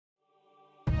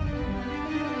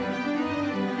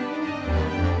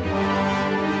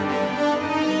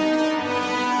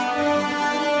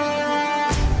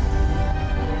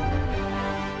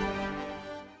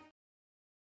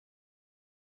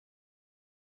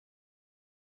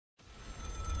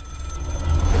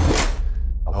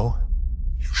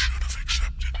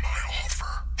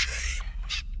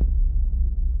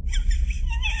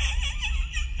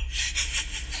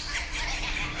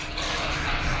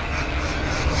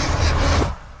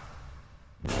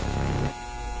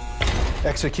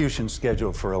Execution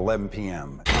scheduled for 11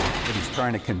 p.m. But he's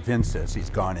trying to convince us he's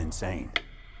gone insane.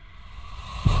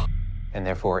 And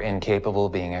therefore incapable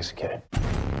of being executed.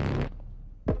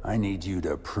 I need you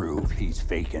to prove he's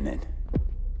faking it.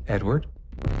 Edward?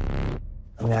 I'm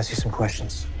gonna ask you some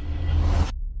questions.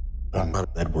 I'm not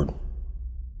Edward.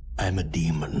 I'm a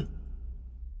demon.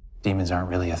 Demons aren't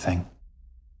really a thing.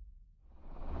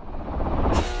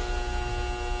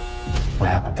 What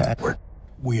happened to Edward?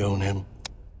 We own him.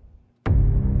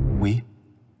 We?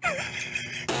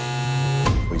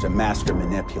 He's a master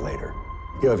manipulator.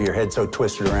 You have your head so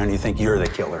twisted around you think you're the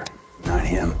killer, not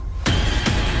him.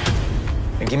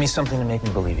 And give me something to make me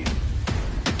believe you.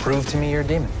 Prove to me you're a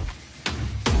demon.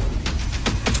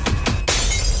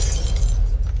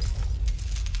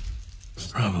 It's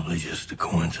probably just a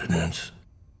coincidence.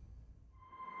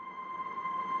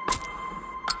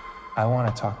 I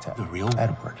want to talk to The real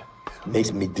Edward.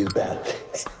 Makes me do that.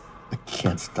 I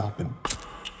can't stop him.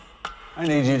 I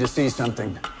need you to see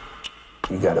something.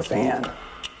 You got a fan.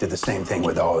 Did the same thing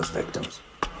with all his victims.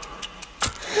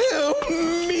 Help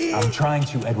me! I'm trying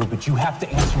to, Edward, but you have to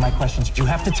answer my questions. You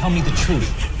have to tell me the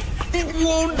truth. It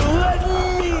won't let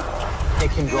me!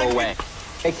 It can go away.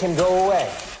 It can go away.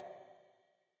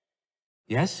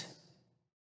 Yes?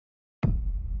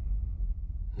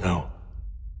 No.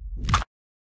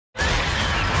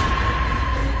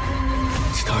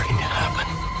 It's starting to happen.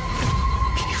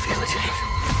 Can you feel it, James?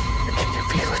 Can you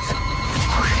feel it?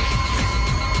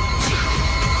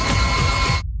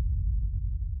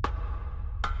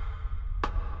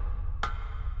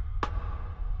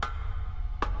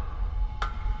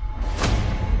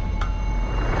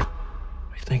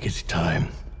 I think it's time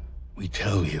we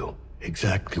tell you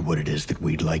exactly what it is that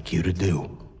we'd like you to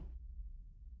do.